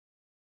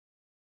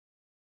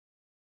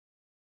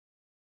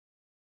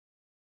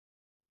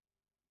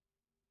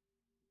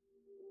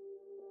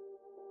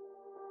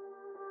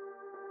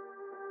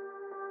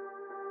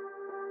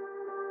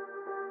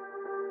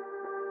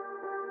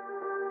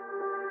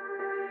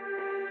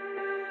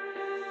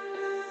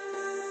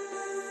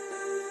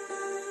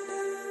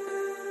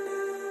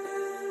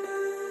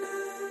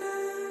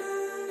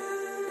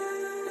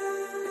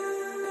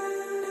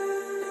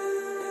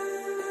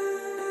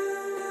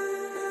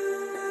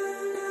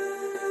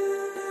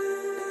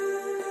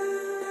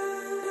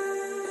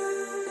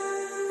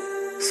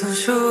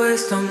Such a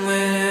waste, I'm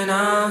winning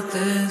out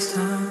this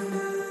time.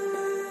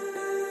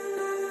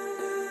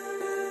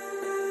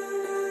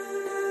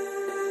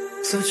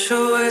 Such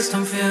a waste,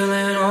 I'm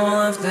feeling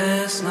all of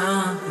this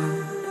now.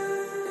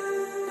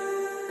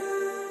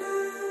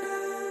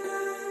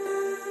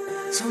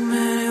 So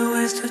many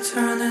ways to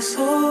turn this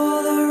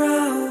all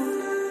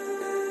around.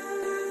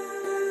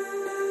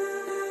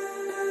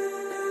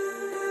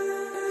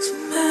 So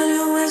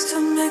many ways to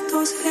make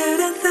those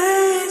hidden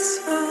things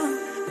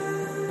found.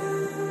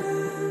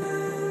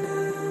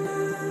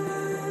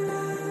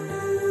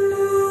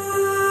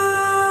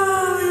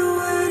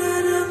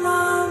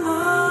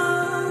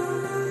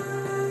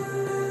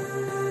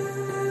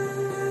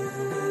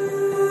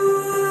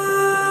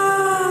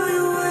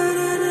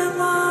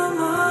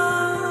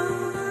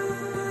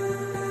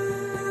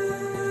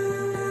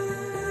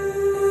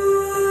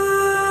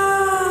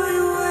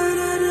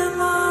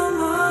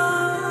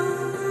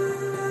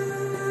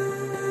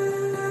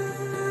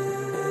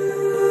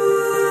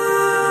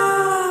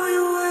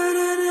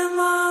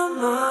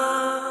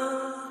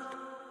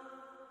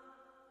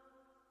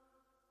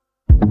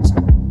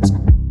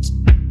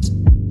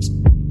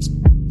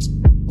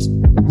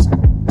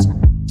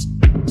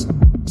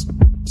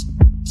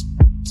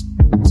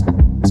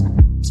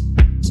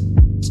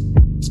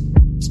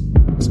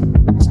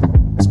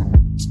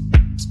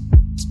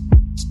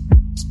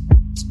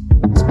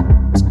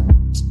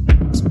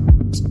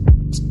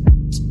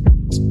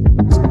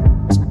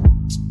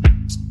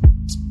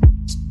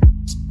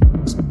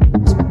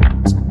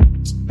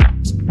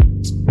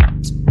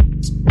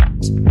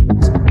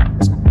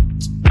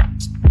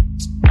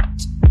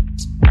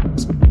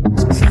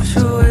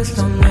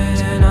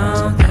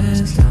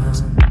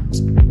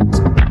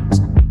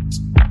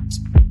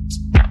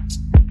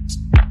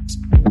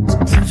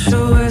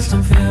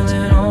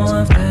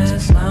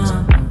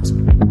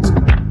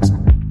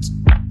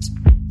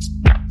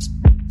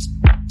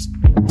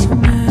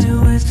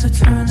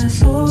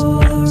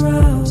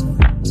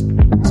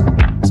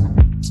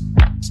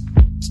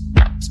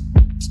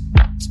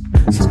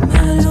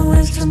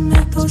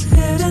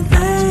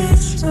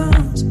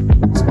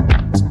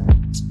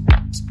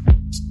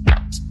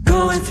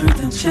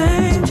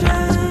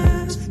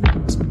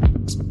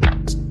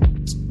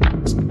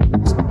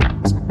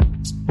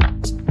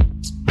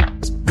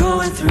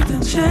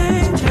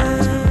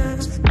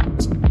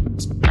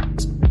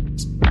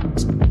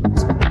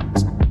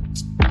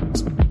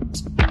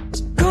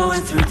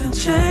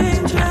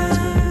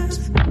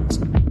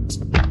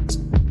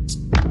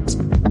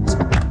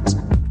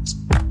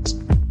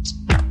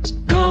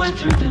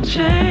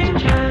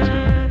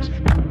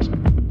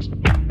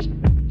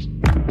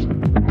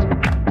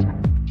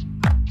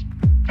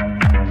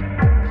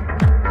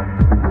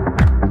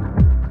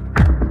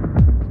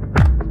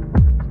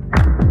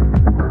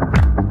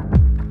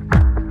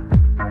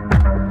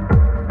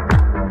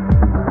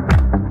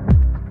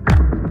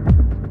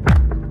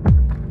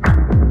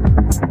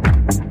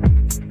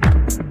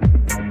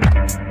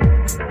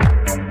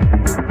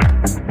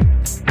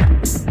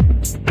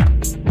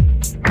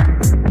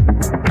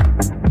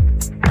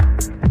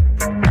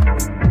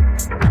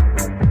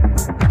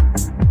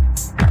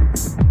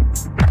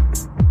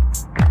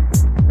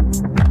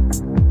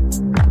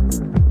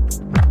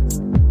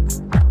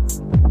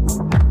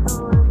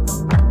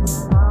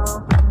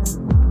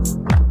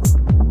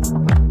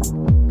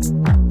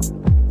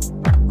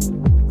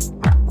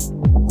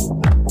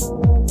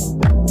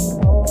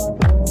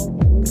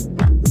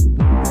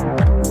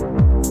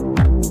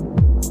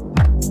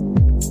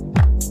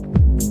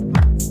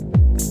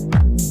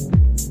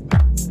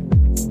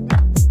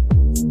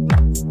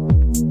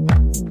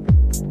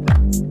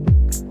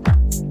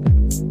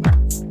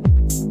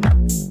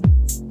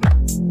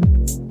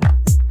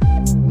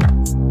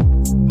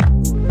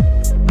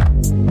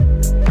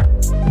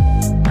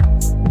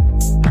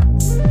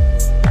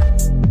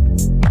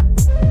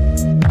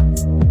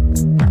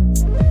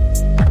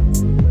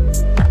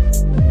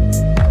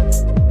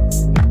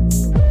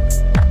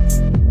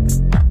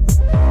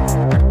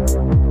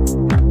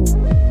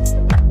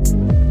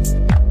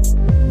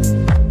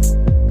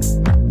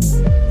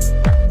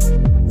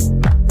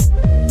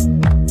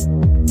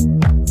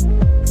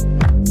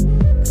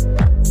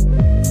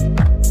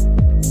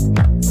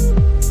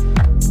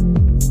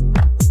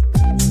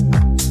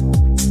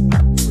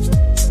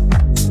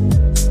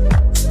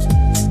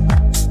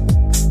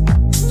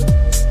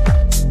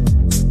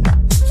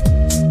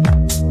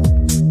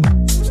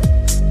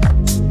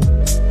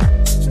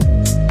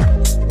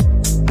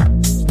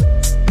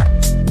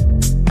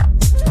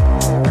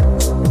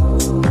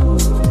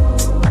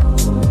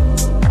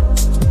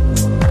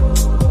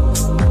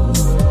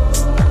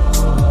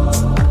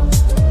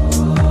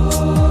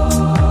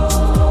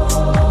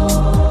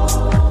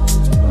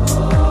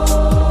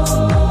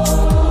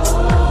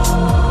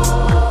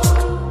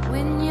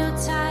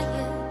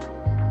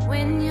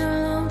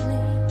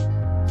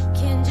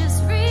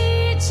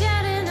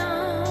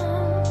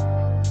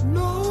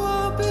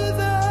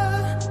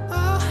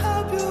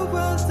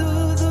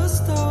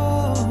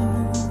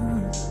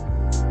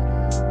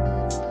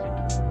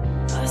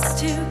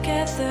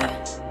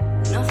 together.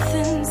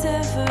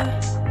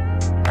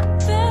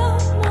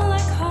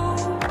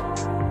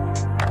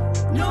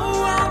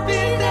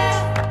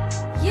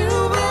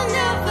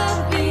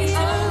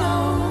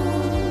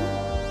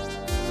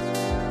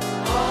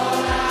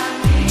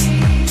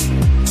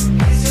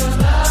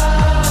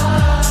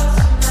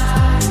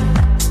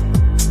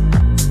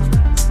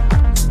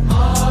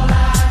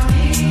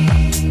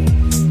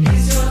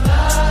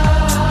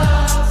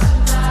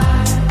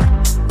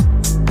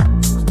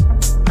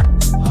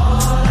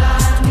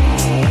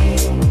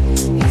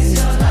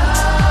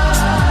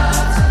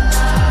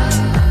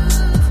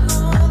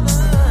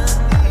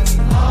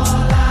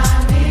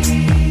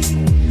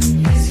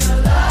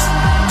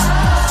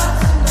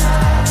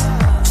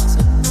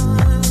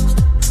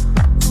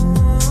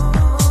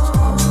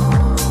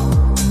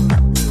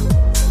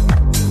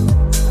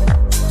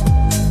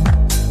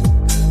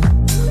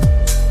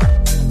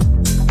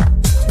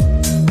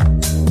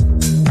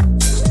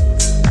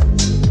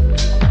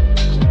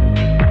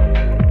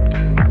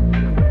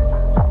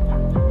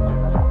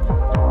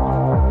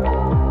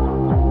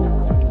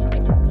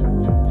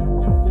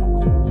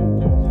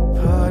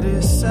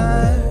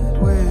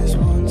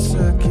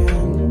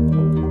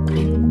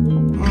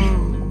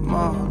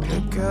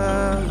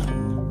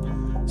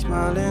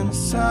 smiling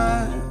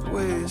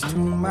sideways to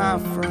my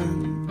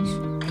friends,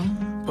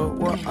 but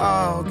we're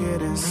all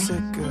getting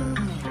sicker.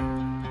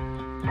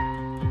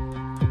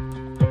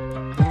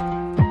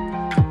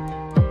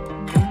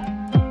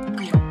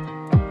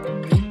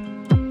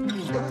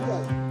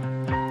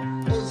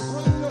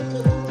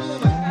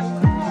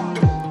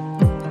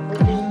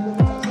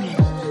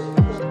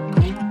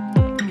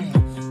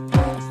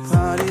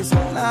 Parties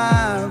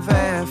alive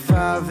at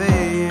 5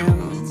 a.m.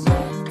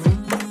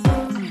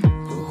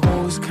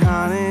 Who's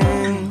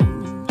counting?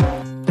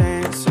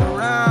 Dance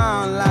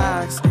around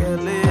like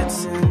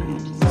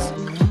skeletons,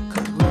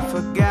 'cause we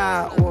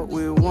forgot what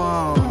we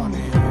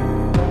wanted.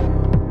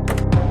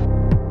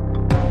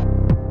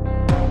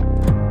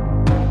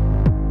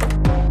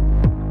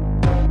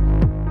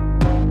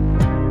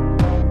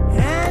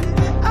 And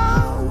it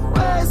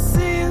always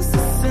seems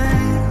the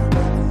same.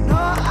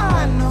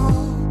 I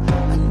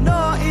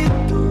know it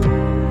do.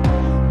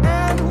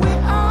 And we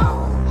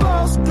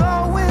almost go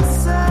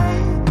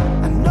insane.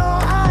 I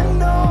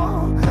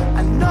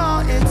know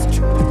it's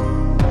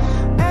true.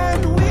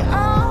 And we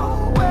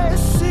always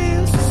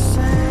seem the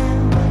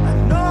same.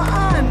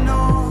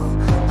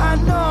 I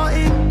know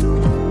it do.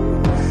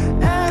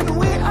 And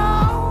we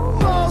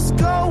almost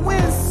go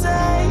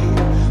insane,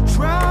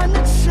 trying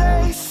to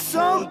chase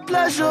some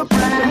pleasure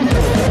brand.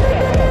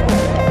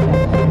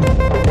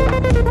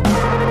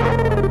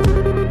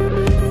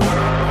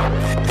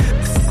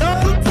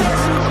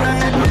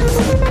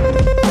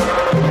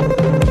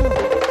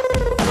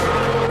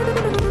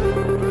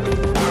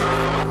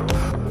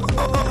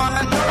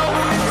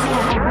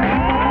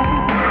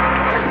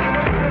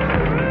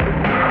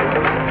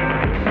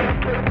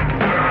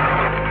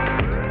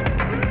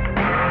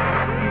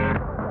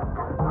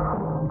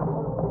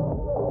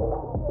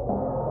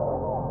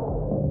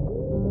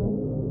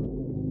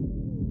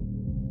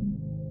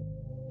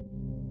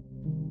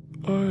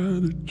 I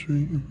had a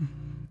dream.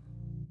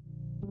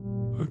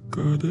 I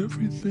got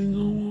everything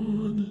I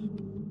wanted.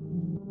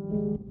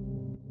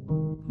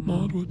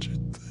 Not what you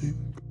think.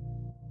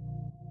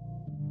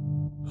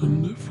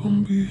 And if I'm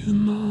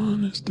being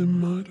honest, it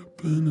might have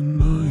been a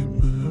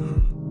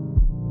nightmare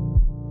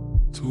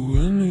to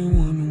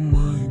anyone who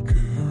might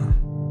care.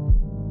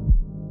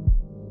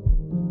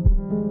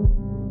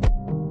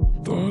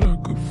 Thought I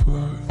could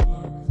fly,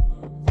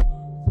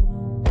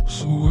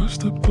 so I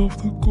stepped off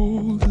the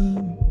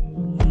golden.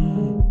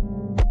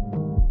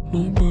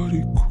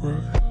 Nobody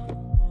cried.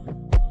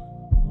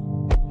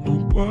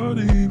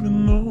 Nobody even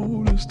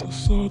noticed. I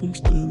saw them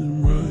standing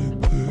right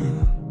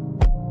there.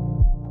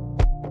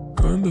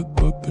 Kinda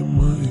thought they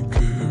might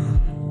care.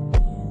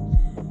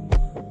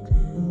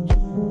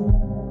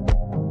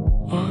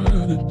 I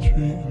had a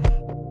dream.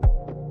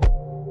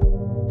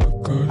 I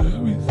got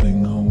everything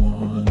I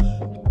wanted.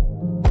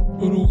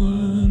 But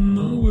when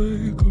I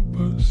wake up,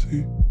 I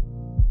see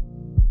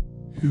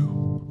you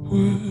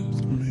with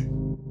me.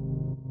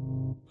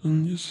 And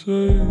you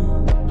say,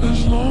 as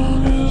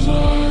long as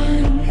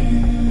I'm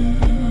here,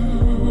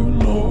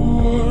 no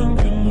one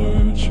can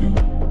hurt you.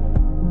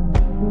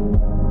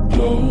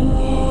 Don't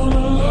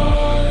wanna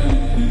lie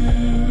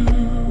here,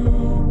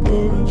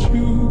 but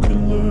you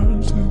can learn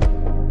to.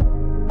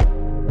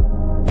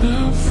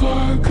 If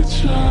I could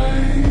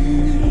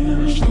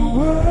change the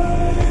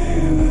way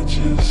that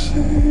you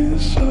see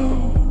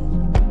yourself,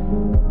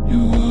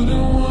 you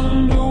wouldn't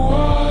wonder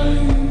why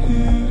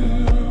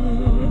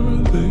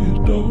they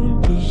don't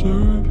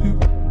deserve you.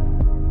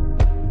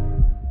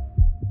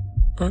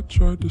 I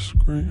tried to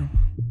scream,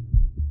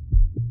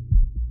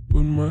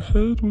 but my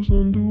head was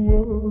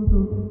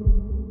underwater.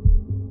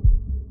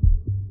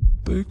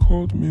 They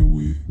called me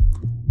weak,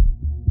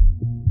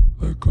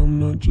 like I'm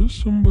not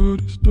just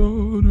somebody's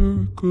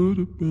daughter. It could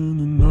have been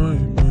a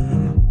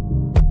nightmare,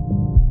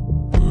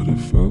 but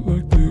it felt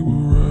like they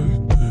were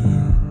right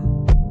there.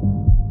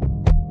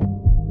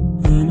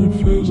 And it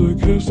feels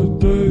like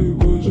yesterday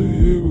was a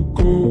year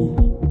ago.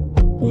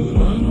 But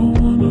I don't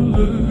wanna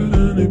let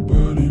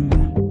anybody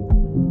know,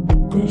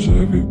 'cause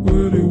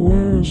everybody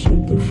wants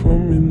something from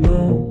me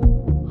now,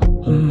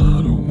 and I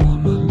don't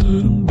wanna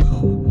let them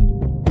down.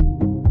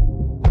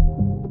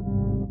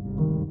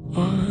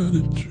 I had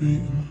a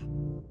dream.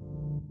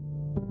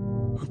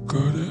 I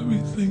got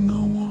everything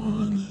I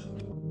wanted.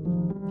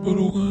 But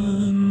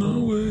when I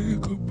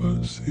wake up, I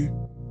see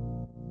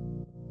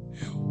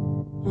you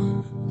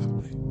with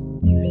me.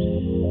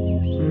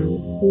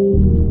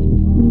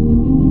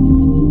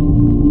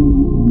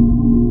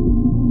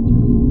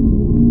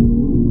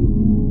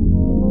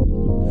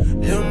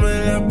 Yo me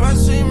la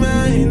paso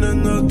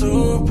imaginando tu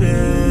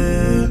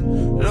piel,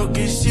 lo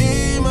que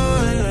hicimos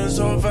en el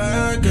sofá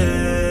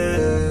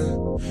aquel.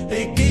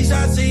 Y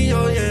quizás si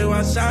yo llego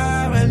a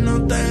saber, no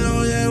te lo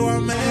llego a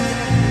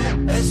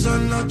meter. Esa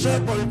noche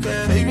porque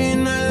baby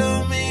no es lo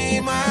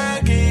mismo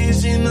aquí,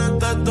 si no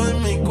estás tú en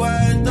mi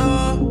cuarto.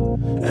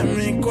 En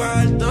mi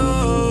cuarto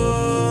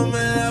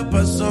me la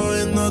paso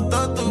viendo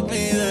todos tus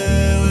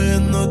videos,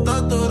 viendo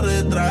todos tus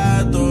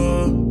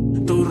retratos,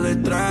 tu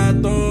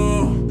retrato.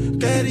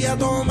 Quería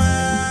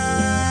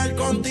tomar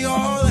contigo,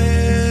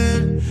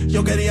 joder.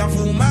 Yo quería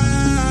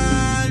fumar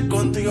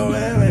contigo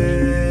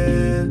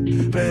beber.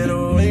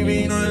 Pero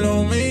baby, no es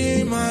lo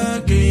mismo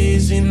aquí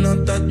si no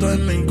estás tú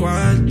en mi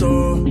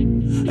cuarto.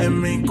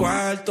 En mi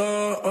cuarto,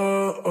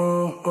 oh,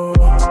 oh, oh.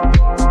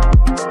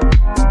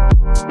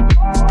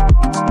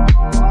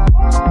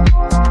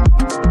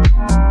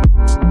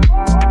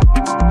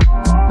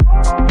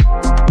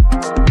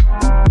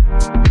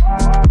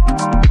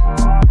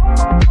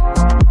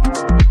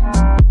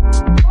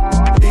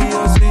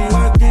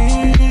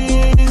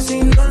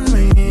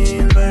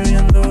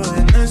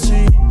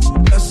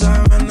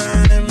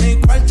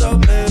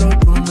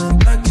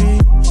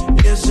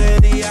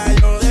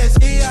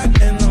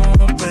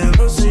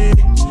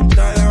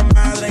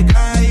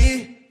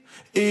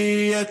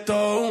 Esto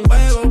es un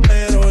juego,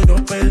 pero yo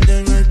perdí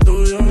en el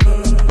tuyo.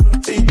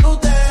 Y tú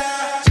te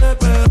haces,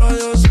 pero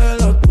yo sé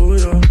lo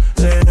tuyo.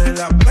 Dejé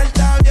la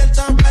puerta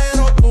abierta,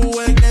 pero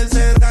tuve que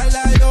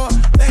cerrarla yo.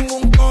 Tengo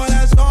un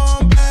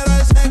corazón, pero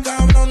ese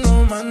cabrón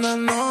no manda,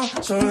 no.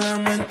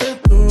 Solamente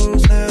tú,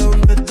 sé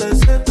dónde te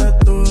sientas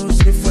tú.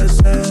 Si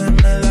fuese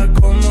gemela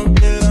como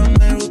quiera,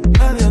 me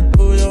gustaría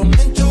tuyo.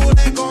 Me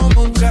enchulé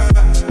como un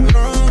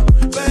cabrón,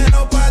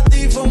 pero pa'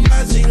 ti fue un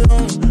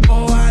vacilón.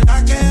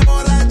 Ojalá que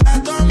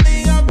borracha tu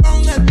amiga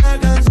ponga esta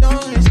canción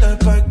y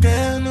sepa que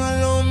no es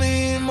lo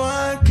mismo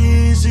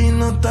aquí si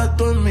no estás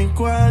tú en mi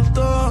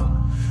cuarto.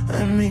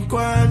 En mi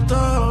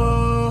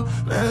cuarto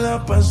me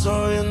la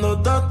paso viendo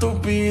todos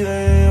tus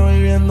videos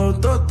y viendo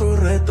todos tus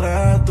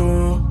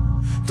retratos.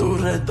 Tu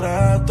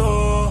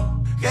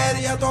retrato.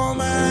 Quería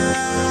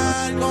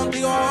tomar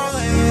contigo,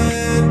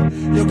 joder.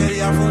 Yo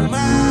quería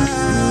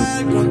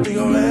fumar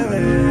contigo,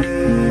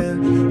 beber.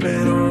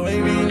 Pero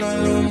baby, no es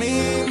lo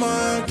mismo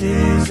aquí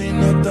si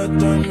no estás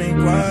tú en mi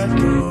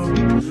cuarto.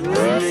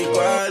 En mi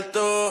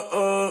cuarto,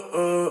 oh,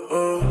 oh,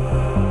 oh.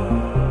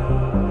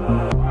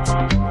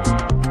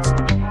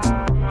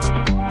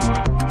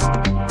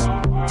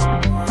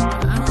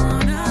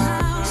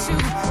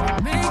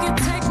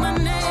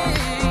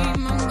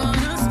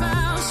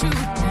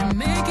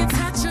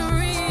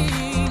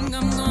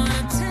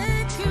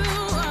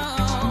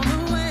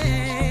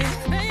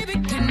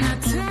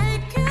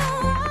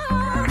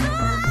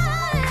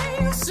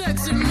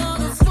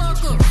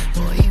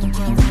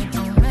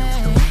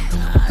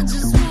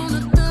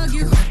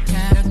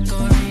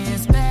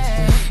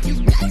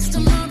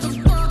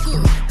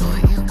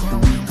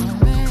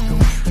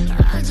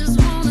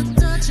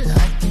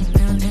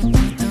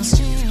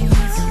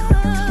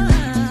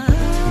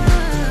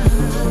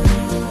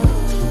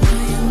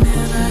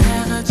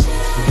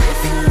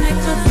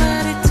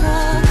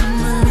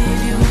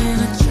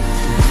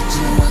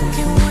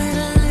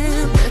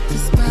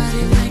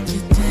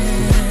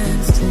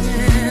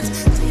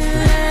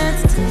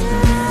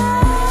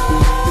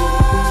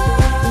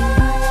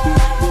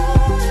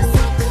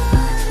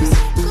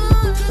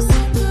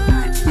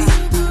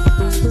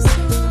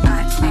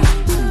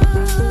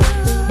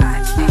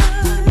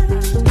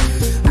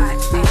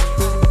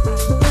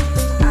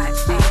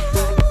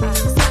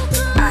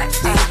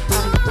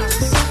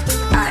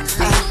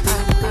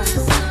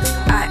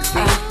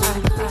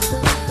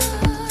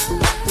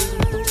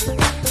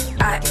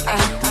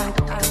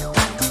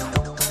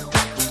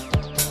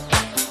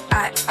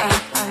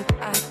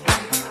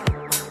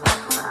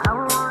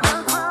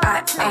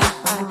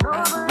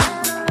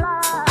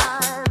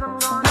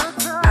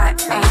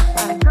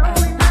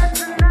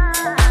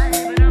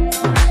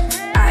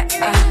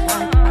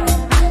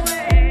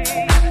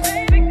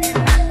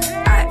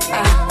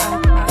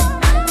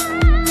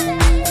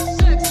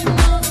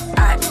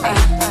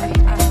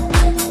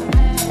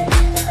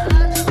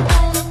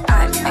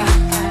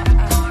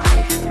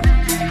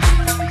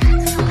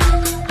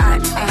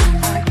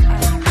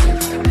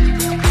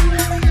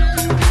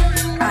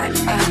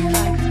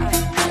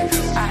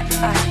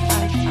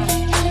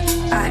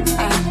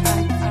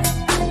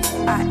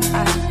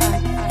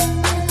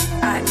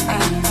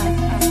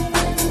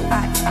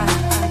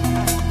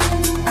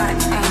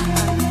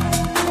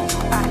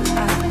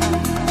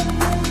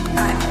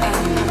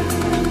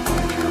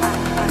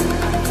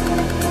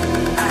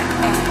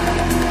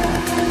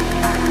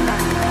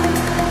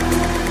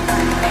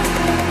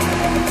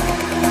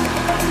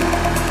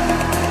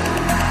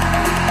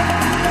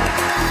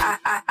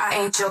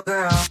 ain't your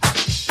girl.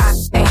 I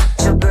ain't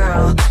your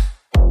girl.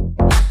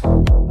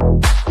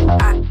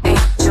 I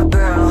ain't your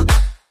girl.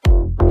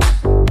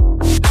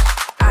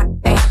 I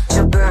ain't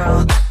your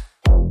girl.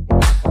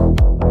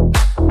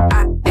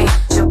 I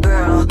ain't your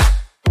girl.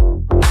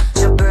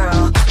 Your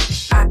girl.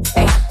 I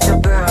ain't your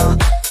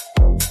girl.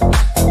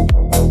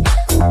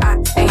 I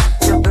ain't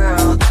your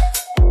girl.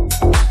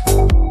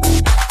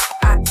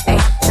 I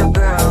ain't your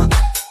girl.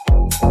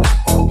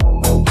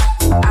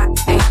 I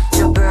ain't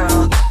your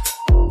girl.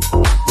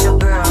 Your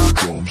girl.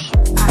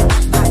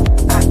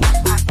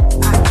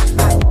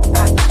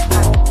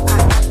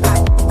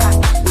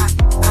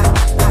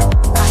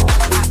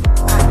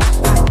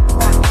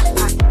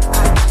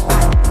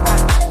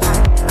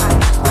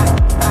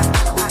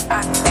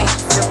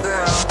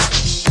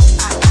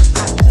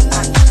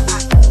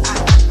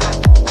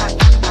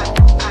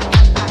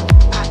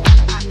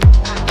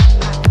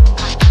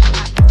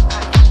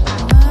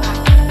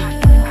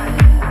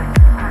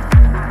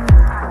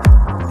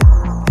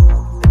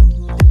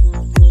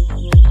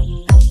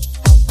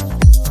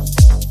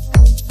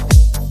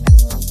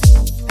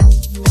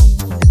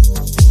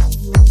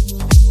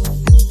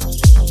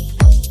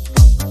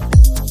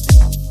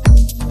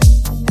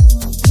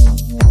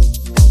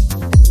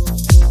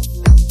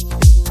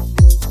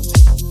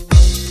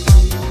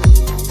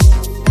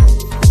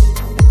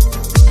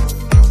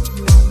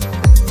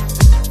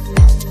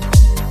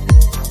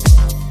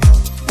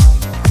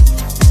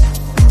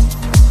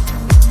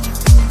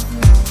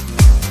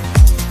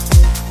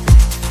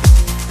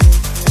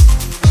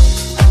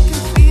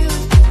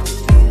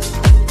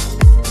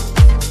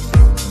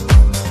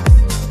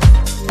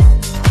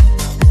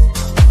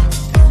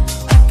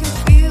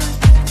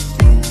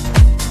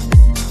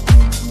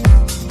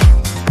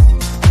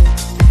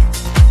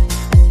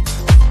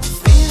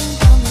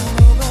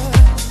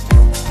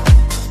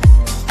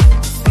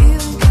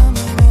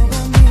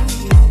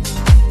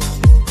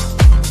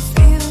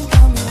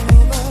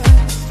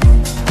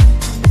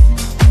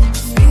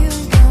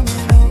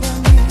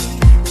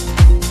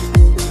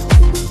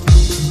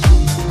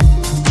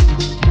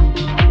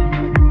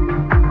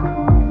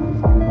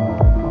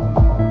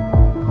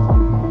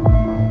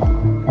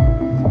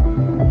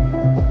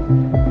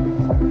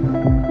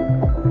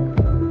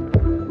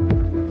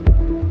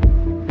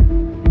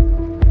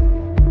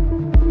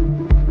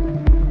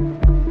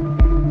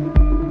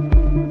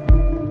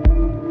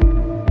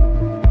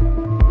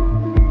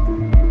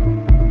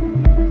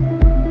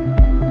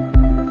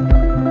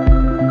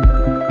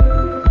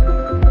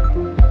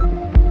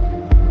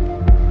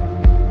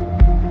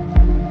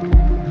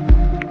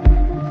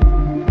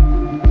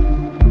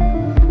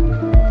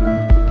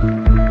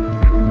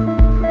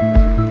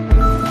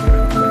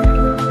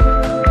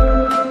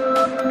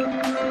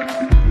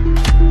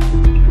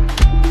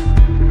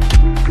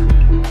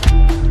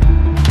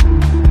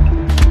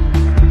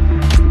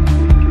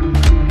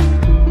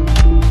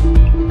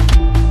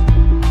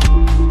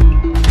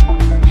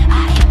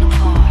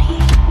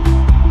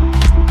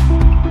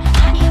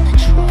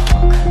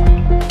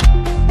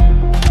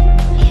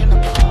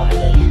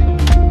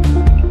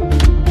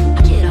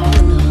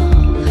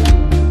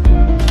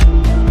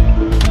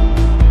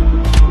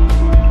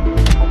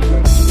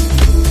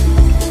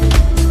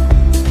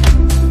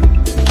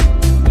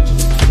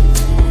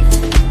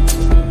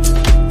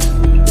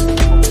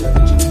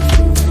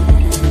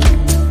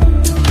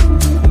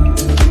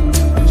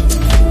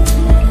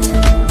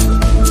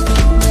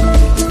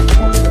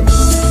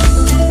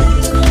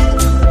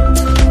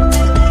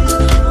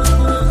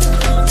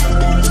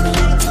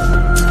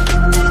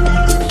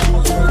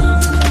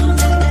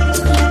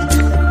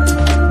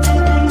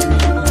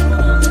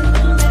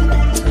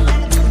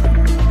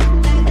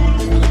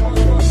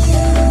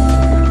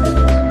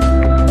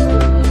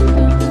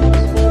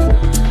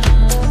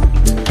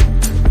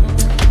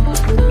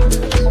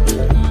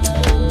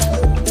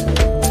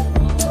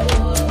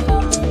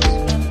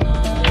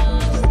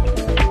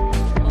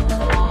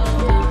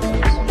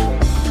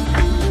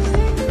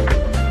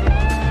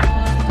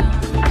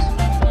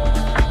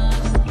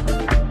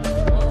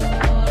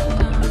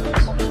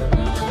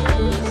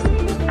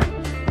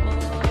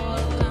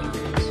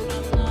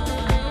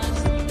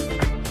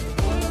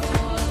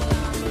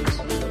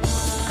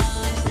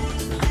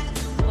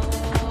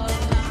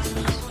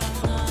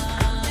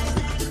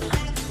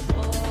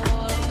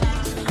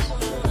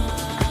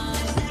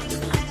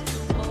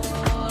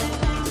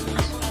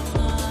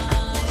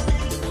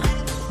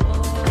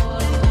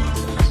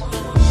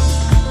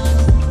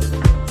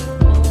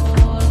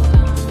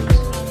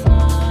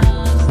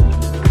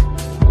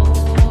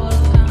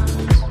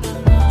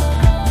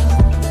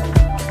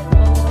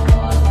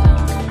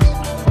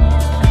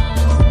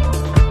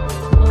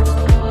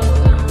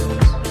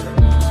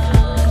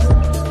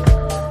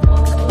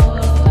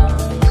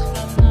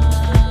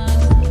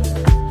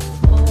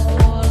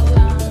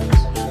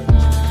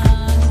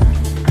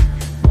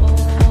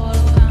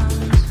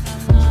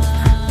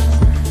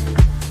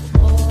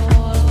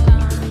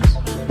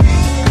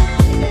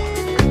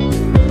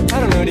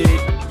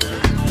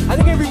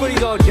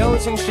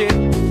 some shit,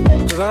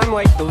 cause I'm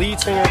like the lead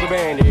singer of the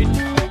band, dude.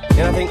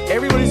 And I think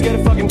everybody's got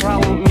a fucking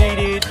problem with me,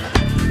 dude.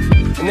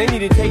 And they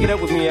need to take it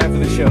up with me after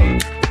the show.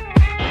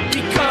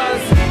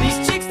 Because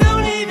these chicks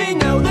don't even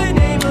know the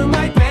name of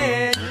my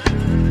band,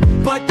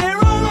 but they're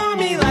all on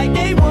me like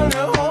they wanna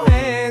hold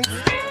hands.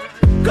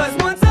 Cause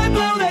once I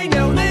blow, they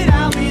know that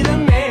I'll be the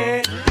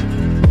man.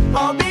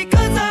 All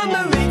because I'm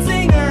the lead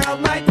singer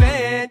of my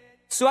band.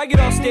 So I get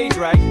off stage,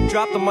 right,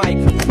 drop the mic,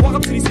 walk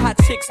up to these hot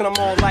chicks and I'm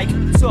all like,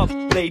 what's up,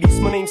 ladies,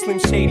 my name's Slim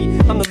Shady,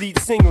 I'm the lead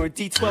singer of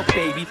D12,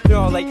 baby. They're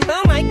all like,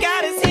 oh my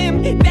god, it's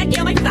him, Becky,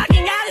 oh my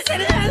fucking god, it's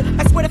him.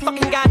 I swear to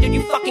fucking god, dude,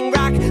 you fucking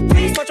rock.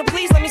 Please, Marshall,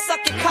 please let me suck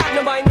your cock.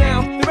 Now by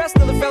now, the rest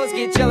of the fellas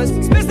get jealous,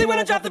 especially when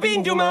I drop the beat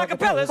and do my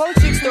acapellas. All the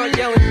chicks start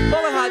yelling,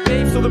 all the hot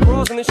babes, so the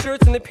bras and the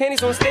shirts and the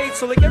panties on stage.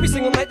 So like every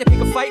single night they pick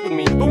a fight with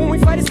me, but when we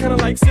fight it's kinda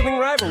like sibling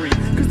rivalry,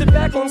 cause they're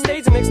back on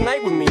stage the next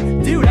night with me.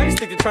 Dude, I just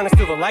think they're trying to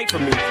steal the light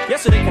from me.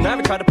 Yesterday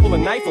Conniva tried to pull a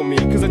knife on me,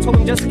 cause I told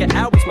him Jessica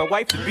Albert's my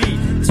wife to be.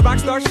 This rock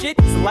star shit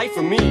is the life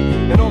for me,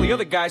 and all the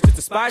other guys just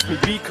despise me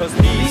because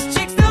these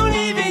chicks don't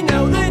even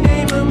know the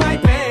name of my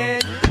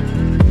band,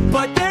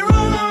 but they're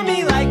all on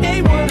me like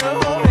they wanna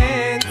hold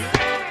hands.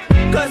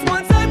 Cause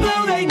once I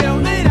blow they know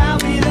that I'll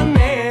be the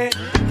man.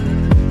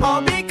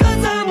 All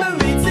because I'm the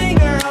lead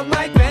singer of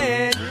my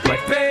band. My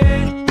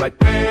band, my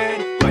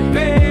band, my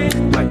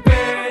band, my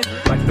band,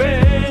 my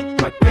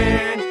band, my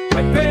band,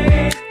 my band,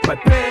 my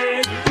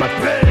band, my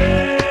band.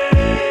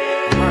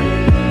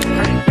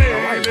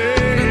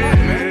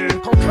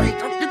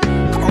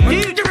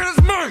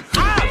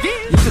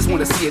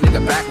 Wanna see a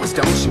nigga backwards,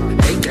 don't you?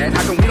 Hey dad,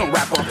 how come we don't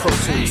rap on Pro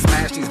Tools?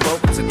 Smash these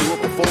vocals and do a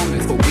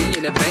performance, but we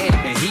in a band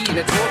and he in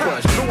a tour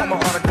bus. You know I'm an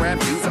autograph,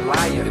 you's a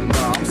liar, and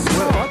I'm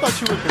swear. I thought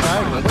you were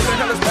conniving. What the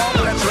hell is wrong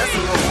with that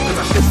dressing room? Cause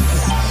I should.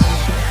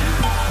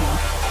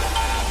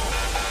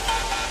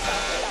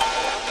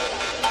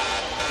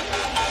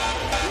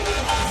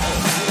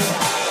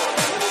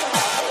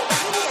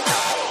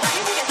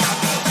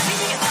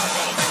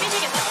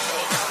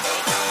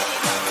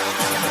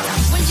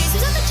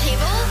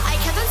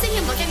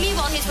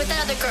 With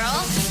that other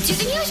girl. Do you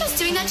think he was just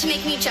doing that to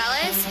make me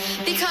jealous?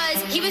 Because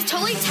he was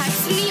totally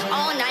texting me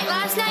all night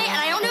last night, and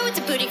I don't know if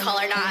it's a booty call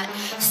or not.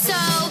 So,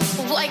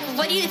 like,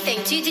 what do you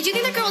think? Did you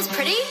think that girl was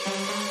pretty?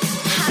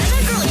 How did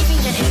that girl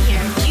even get in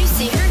here? Do you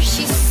see her?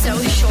 She's so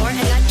short,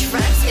 and that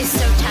dress is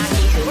so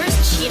tacky. Who wears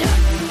cheetah?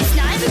 It's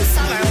not even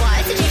summer.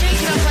 Why is the DJ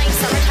keep on playing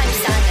Summertime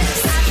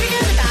Sadness? After we get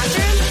in the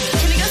bathroom,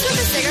 can we go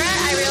smoke a cigarette?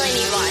 I really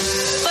need one.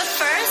 But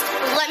first,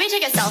 let me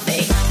take a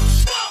selfie.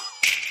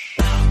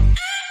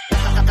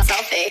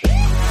 Selfie.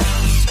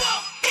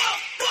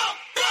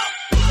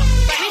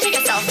 Let me take a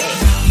selfie.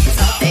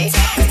 Selfie.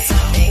 Selfie.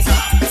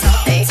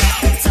 Selfie.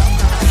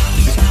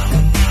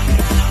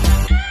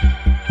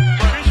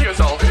 Let me take a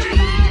selfie.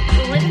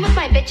 Living with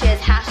my bitches.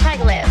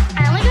 #live. I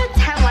only got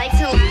 10 likes in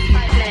the last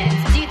 5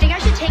 minutes. Do you think I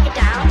should take it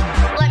down?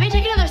 Let me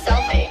take another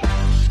selfie.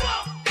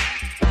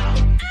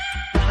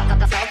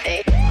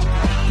 Selfie.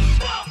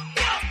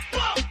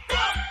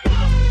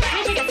 Let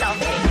me take a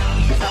selfie.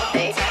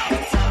 Selfie.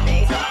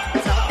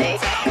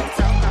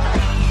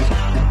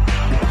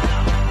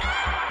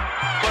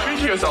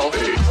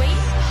 Selfie. Wait,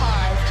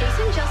 pause.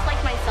 Jason just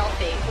liked my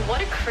selfie. What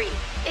a creep.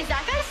 Is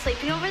that guy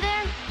sleeping over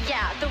there?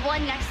 Yeah, the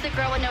one next to the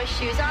girl with no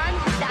shoes on?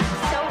 That's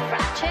so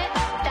ratchet.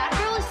 That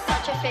girl is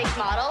such a fake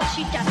model.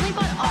 She definitely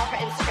bought all her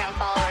Instagram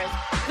followers.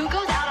 Who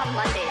goes out on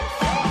Mondays?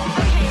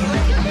 Okay,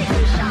 let's go take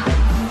some shots.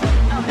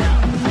 Oh no,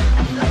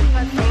 I'm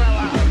gonna throw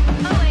up.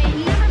 Oh wait,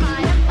 never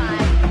mind, I'm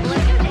fine.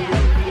 Let's go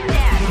dance.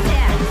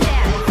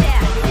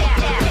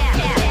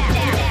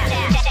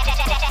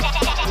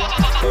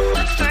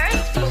 But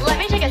first, let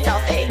me take a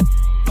selfie.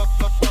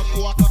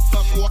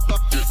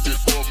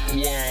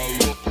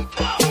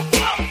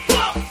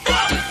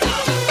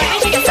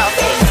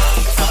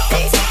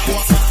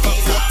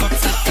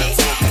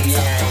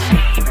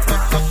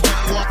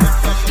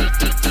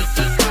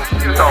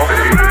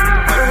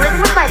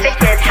 Living with my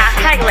bitches.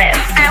 #live.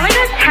 I only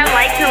got 10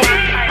 likes in the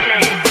last 5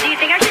 minutes. Do you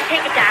think I should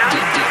take it down?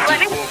 Let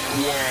me.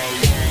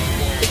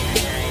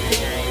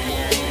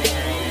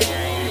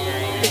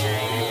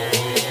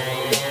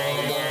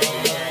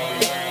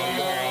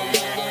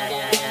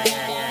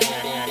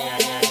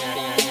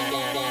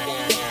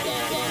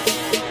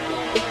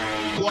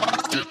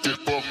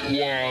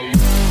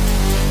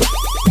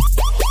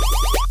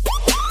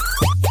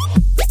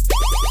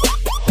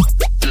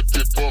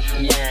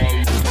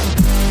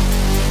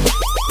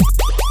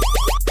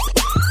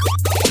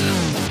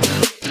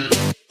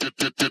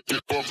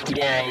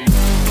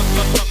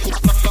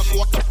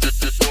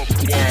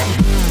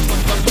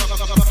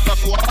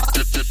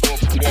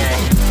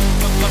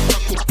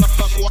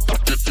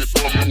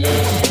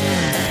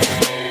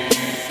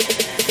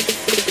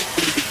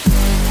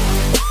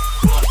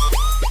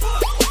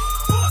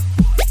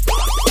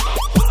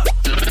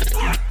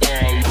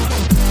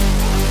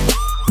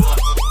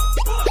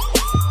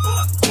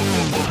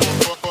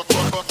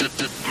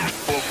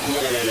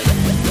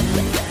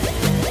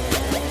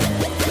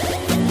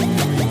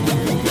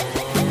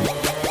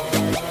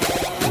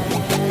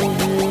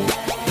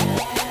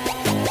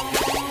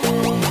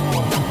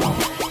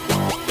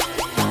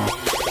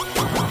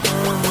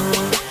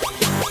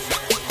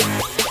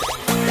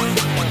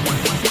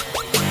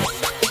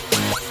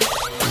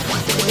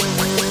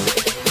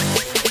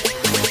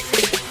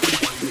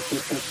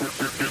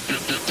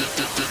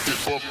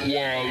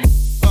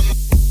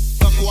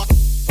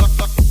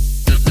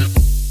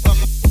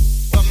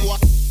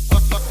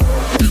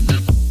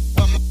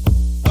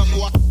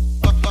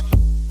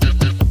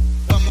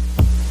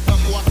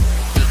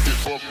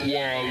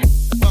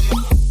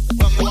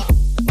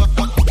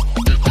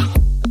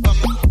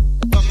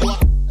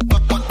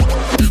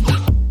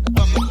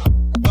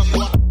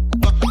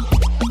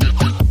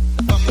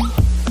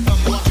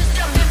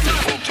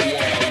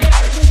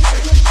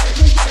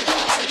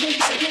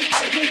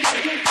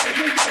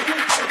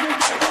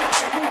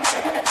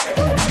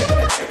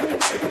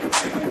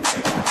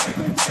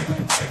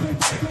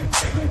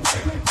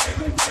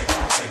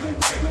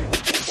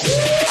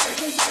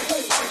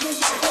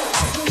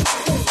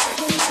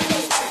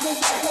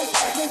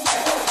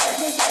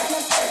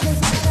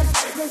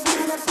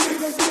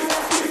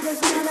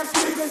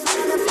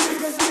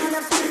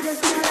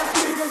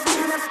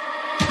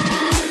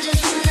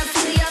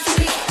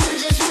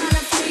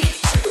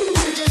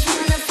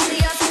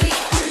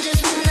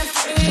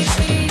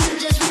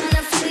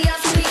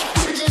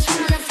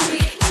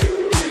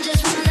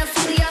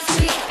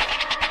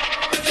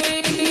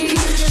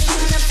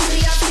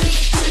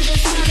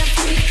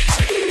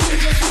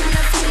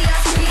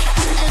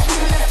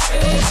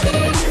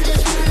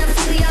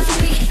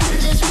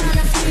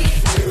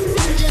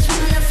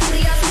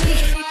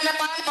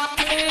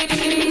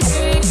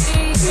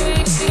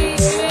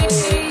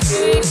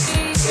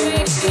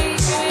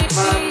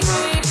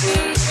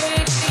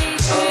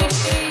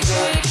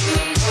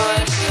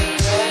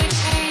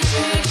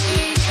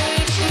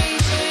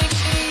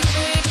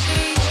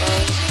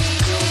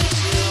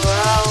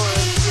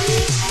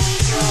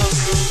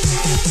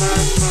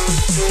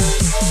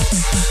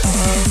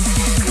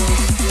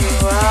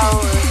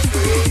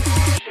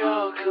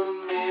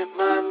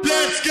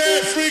 Let's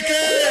get freaky!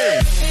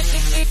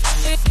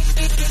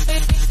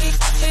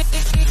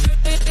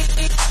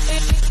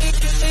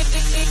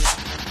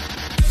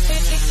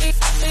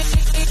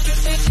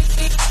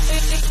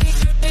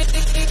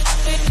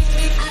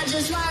 I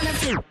just wanna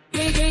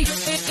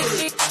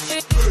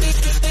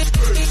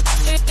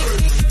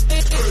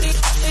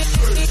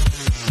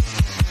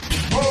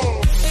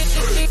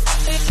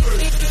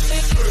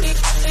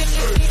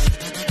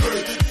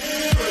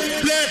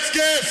Let's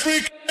get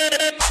freaky!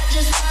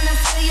 just wanna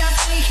feel your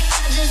freak.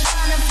 I just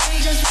wanna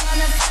freak.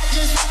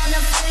 Just wanna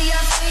feel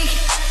your freak.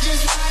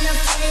 Just wanna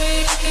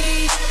freak.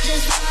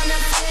 Just wanna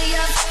feel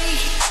your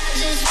freak.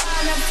 Just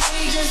wanna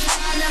freak.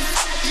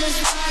 Just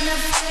wanna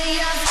feel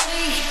your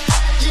freak.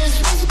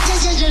 Just.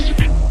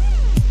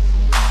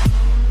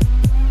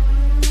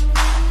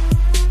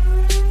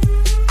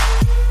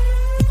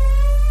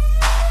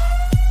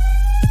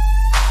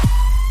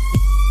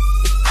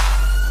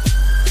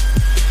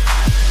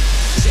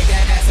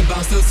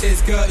 Those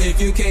tits, girl, if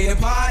you came to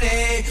party.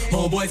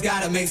 Homeboys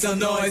gotta make some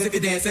noise if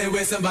you're dancing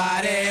with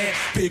somebody.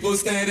 People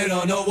standing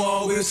on the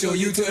wall, we'll show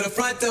you to the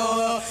front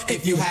door.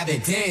 If you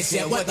haven't danced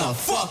yet, what the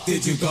fuck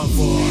did you come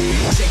for?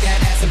 Shake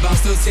that ass and bounce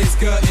those tits,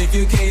 girl, if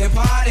you came to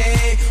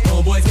party.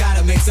 Homeboys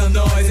gotta make some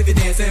noise if you're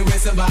dancing with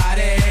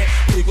somebody.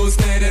 People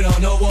standing on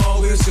the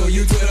wall, we'll show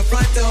you to the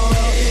front door.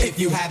 If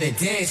you haven't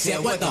danced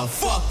yet, what the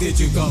fuck did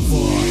you come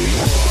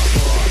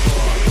for?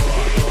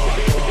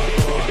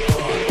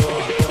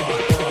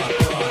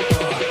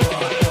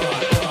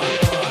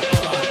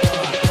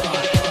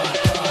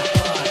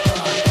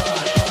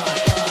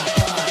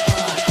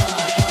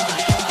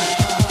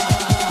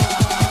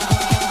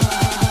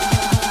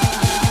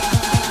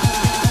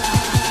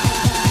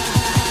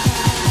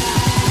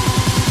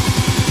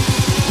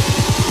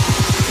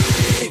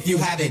 You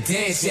haven't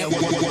danced yet.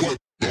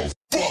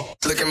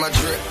 Look at my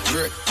drip,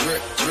 drip,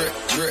 drip, drip,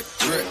 drip,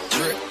 drip,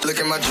 drip. Look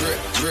at my drip,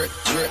 drip,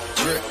 drip,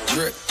 drip,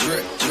 drip,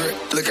 drip,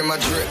 drip. Look at my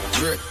drip,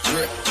 drip,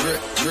 drip,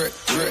 drip, drip,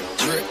 drip,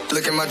 drip.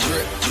 Look at my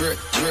drip, drip,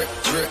 drip,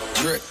 drip,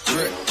 drip,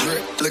 drip,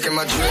 drip. Look at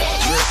my drip,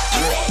 drip,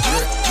 drip,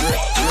 drip,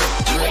 drip,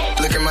 drip, drip.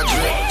 Look at my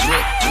drip,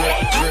 drip,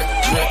 drip,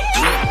 drip,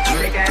 drip, drip,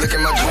 drip. Look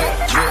at my drip,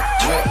 drip,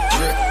 drip,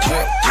 drip,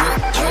 drip,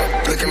 drip,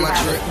 drip. Look at my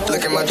drip,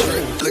 look at my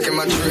drip, look at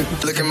my drip,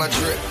 look at my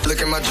drip,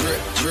 look at my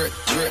drip, drip,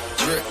 drip,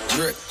 drip,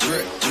 drip,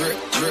 drip, drip,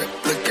 drip.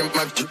 Look at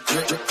my drip,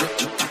 drip, drip,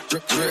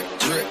 drip, drip,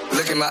 drip.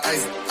 Look at my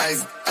ice,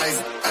 ice, ice,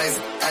 ice,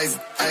 ice,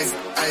 ice,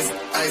 ice,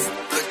 ice.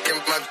 Look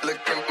at my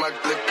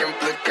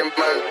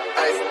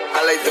ice.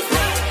 I like the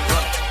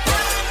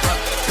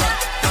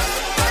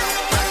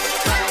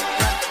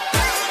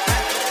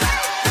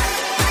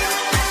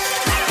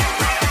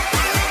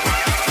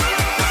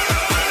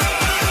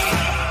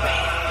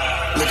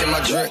Look at my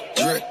drip,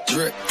 drip,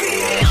 drip.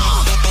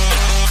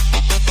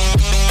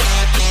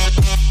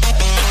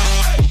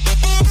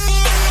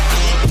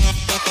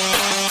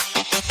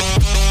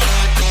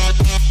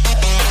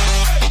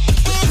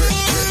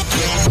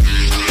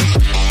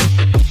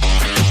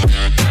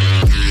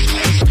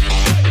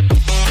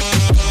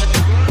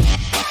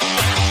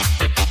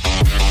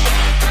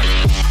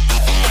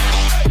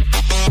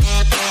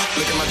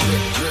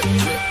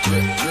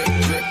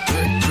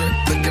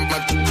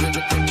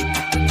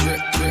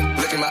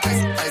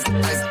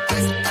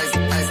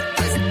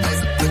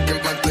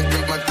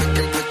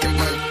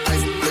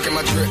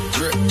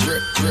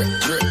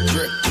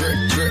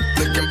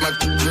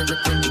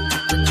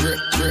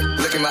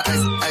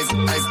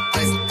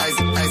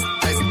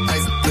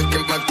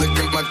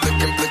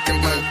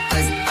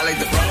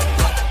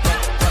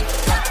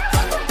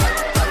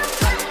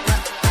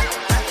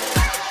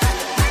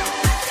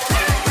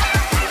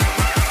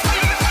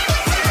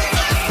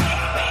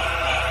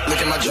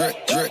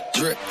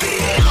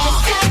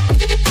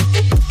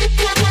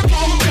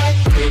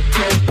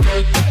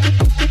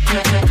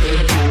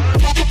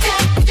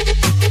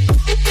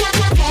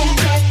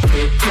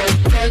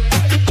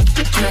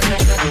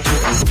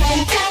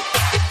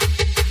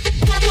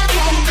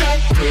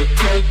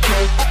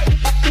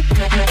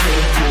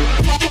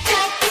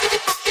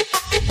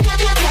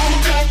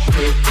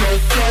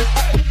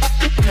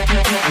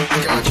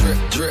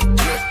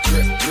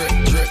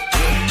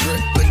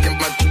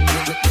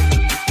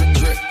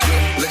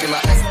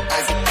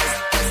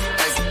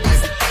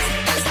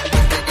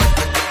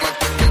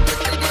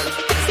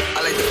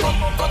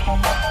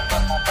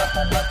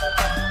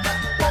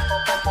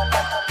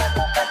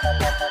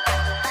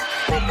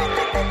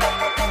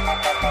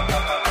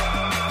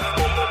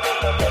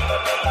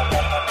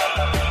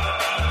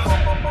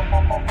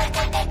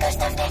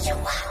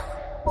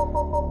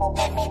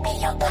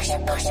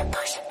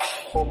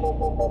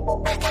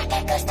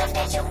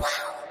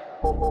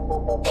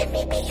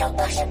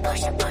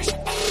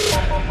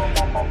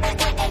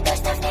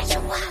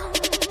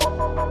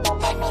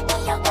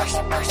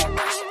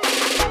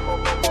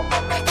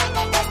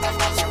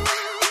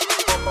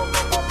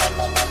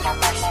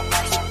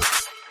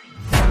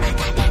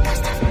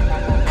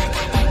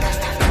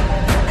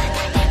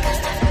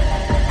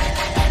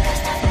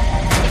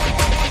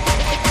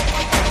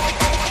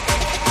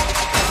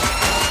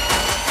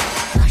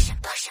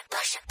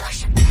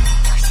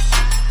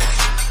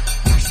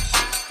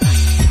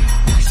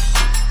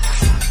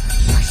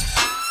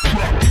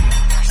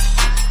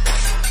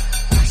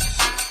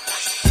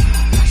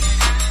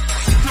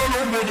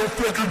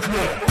 motherfucking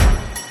club.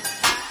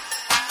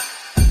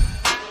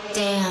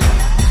 Damn.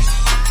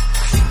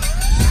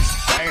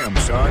 Damn,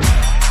 son.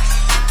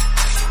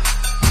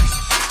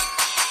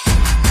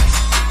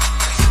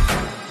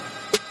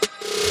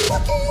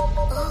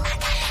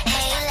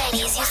 Hey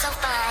ladies, you so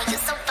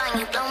fine,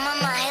 you blow my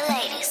mind. Hey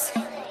ladies,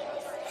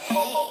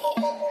 hey,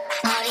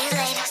 all these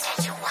ladies,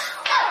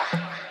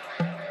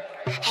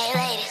 hey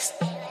ladies.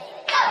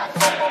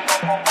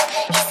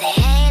 You say,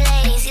 hey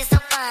ladies, you so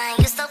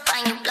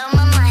fine, you blow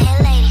my mind. Hey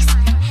ladies,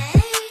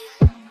 hey,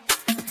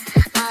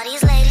 all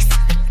these ladies,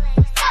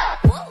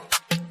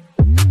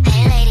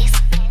 hey ladies.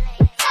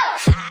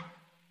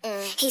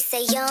 He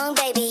say, young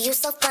baby, you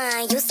so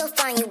fine,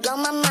 you blow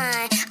my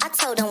mind. I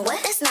told him,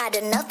 what? That's not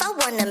enough. I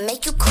wanna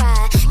make you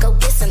cry. Go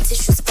get some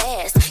tissues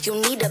fast. You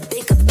need a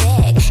bigger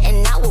bag,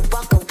 and I will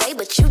walk away,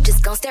 but you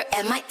just gon' stare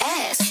at my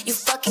ass. You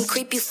fucking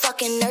creep, you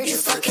fucking nerd, you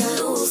fucking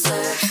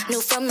loser.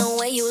 Knew from the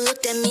way you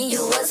looked at me,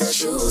 you was a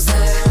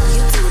chooser.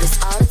 You do this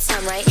all the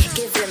time, right?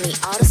 Giving me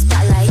all the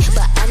spotlight,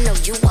 but I know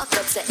you walk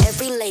up to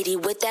every lady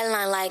with that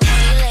line like,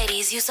 hey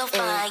ladies, you so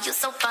fine,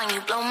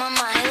 you blow my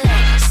mind. Hey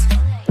ladies,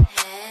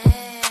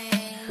 hey,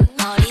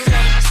 all these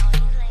ladies.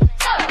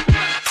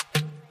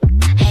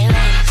 Hey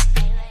ladies.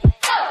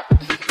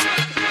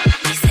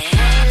 He say,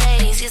 hey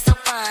ladies, you so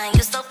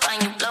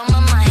fine, you blow my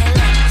mind. Hey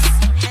ladies,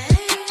 hey,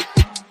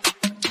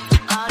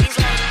 all these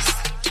ladies.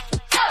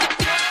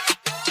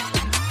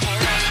 Hey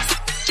ladies.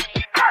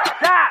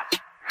 Stop!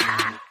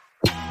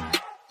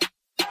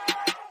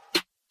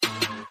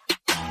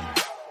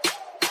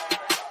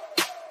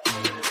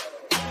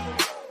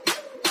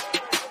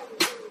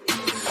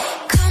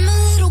 Come a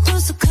little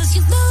closer, cause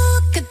you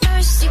look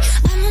thirsty.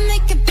 I'ma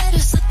make it better,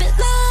 slip it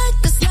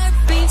like a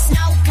Slurpee.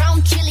 Snow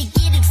cone chili,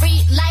 get it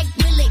free like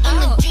Willy. In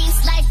the jeans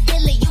like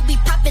Billy, you be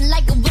popping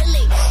like a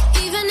Willy.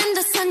 Even in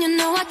the sun, you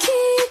know I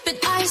keep it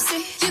icy.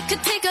 You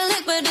could take a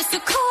lick, but it's too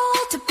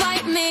cold to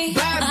bite me.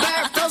 Bird,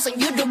 frozen,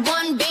 you the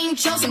one being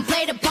chosen.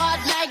 Play the part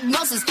like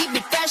Moses, keep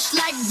it fresh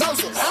like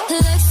roses.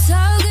 Looks so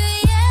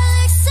good, yeah,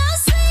 looks so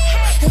sweet.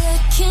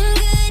 Looking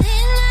good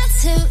enough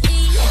to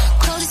eat.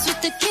 Coldest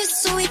with the kiss,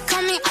 so he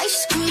call me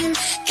ice cream.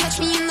 Catch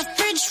me in the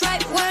fridge,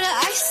 right where the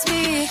ice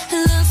be.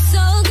 Looks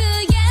so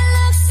good, yeah,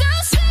 looks so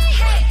sweet.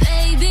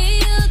 Baby,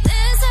 you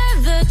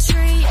deserve a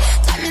treat.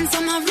 Diamonds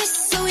on my wrist,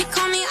 so he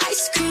call me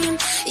ice cream.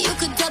 You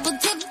could double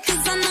dip,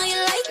 cause I know you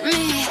like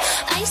me.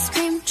 Ice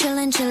cream,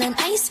 chillin', chillin',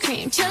 ice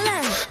cream,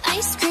 chillin'.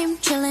 Ice cream,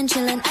 chillin',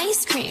 chillin',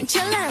 ice cream,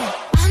 chillin'.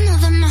 I know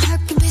that my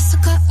heart can be so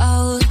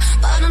cold,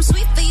 but I'm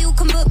sweet for you,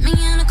 come put me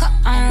in a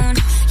cone.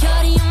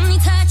 You're the only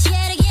touch,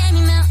 yeah, to get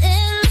me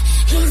melting.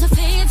 He's my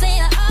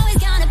favorite, I always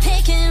gotta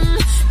pick him.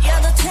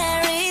 You're the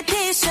cherry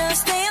picture,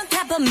 stay on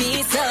top of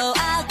me, so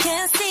I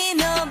can't see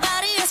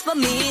nobody else but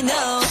me,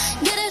 no.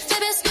 Get it,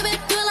 flip it, scoop it,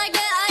 do it like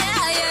that,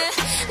 yeah,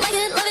 yeah. Like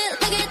it, love it,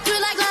 look it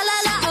through like la la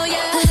la, oh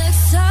yeah.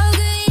 Looks so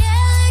good,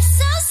 yeah, looks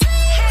so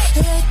sweet.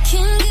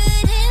 Looking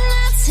good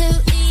enough to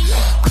eat.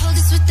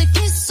 Coldest with the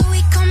kiss, so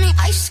he call me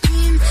ice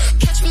cream.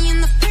 Catch me in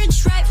the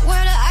fridge, right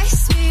where the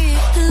ice be.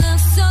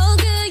 Looks so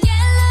good,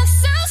 yeah, looks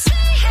so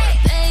sweet.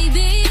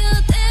 Baby, you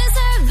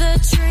deserve a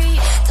treat.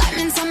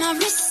 Diamonds on my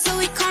wrist, so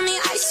he call me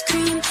ice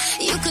cream.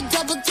 You could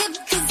double dip,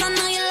 cause I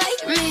know you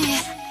like me.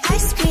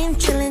 Ice cream,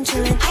 chillin',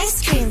 chillin',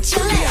 ice cream,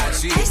 chillin'.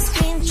 Ice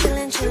cream,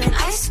 chillin', chillin',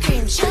 ice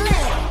cream,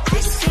 chillin'.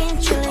 Ice cream,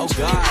 chillin',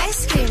 chillin',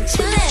 ice cream,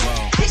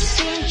 chillin'. Ice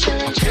cream,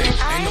 chillin', chillin',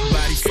 Ain't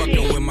nobody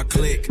fucking with my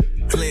click,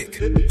 click,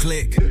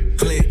 click,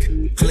 click,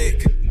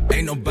 click.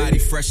 Ain't nobody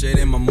fresher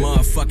than my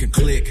motherfucking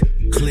click,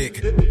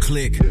 click,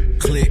 click,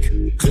 click,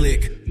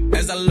 click.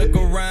 As I look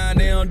around,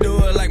 they don't do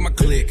it like my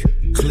click,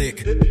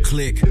 click,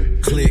 click,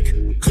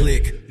 click,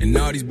 click. And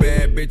all these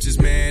bad bitches,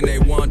 man, they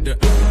want the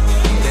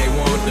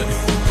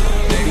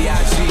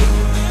B.I.G.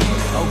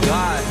 Oh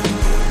God.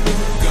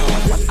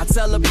 I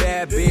tell a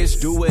bad bitch,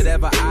 do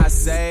whatever I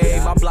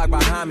say. My block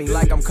behind me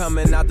like I'm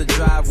coming out the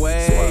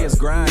driveway. It's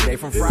grind day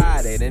from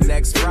Friday to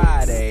next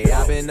Friday.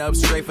 I've been up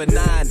straight for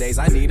 9 days,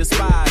 I need a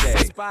spy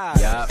day.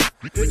 Yup.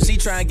 She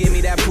tryna give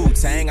me that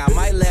Wu-Tang. I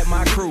might let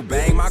my crew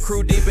bang. My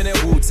crew deep in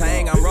it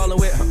Wu-Tang. I'm rolling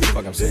with,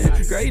 fuck I'm saying.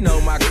 Girl, you know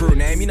my crew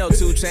name, you know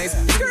 2 Chainz.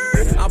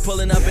 I'm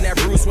pulling up in that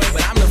Bruce Wayne,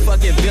 but I'm the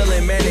fucking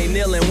villain. Man, they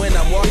kneeling when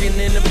I'm walking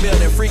in the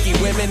building. Freaky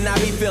women I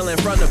be feeling.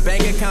 From the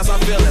bank accounts I'm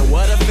feeling.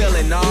 What a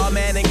feeling. Nah,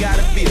 man, ain't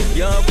gotta feel it.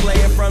 Young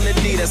player from the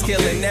D that's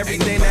killing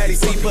everything that he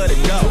see for the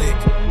go.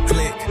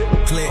 Click,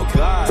 click,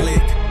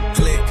 click,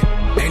 click.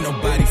 Ain't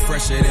nobody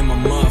fresher than my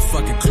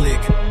motherfucking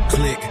click,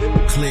 click,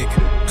 click,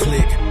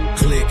 click,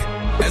 click.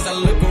 As I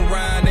look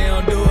around, they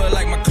don't do it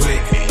like my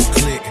click,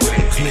 click,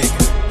 click, click,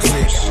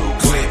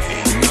 click.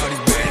 And all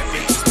these bad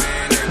bitches,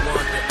 man, they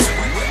want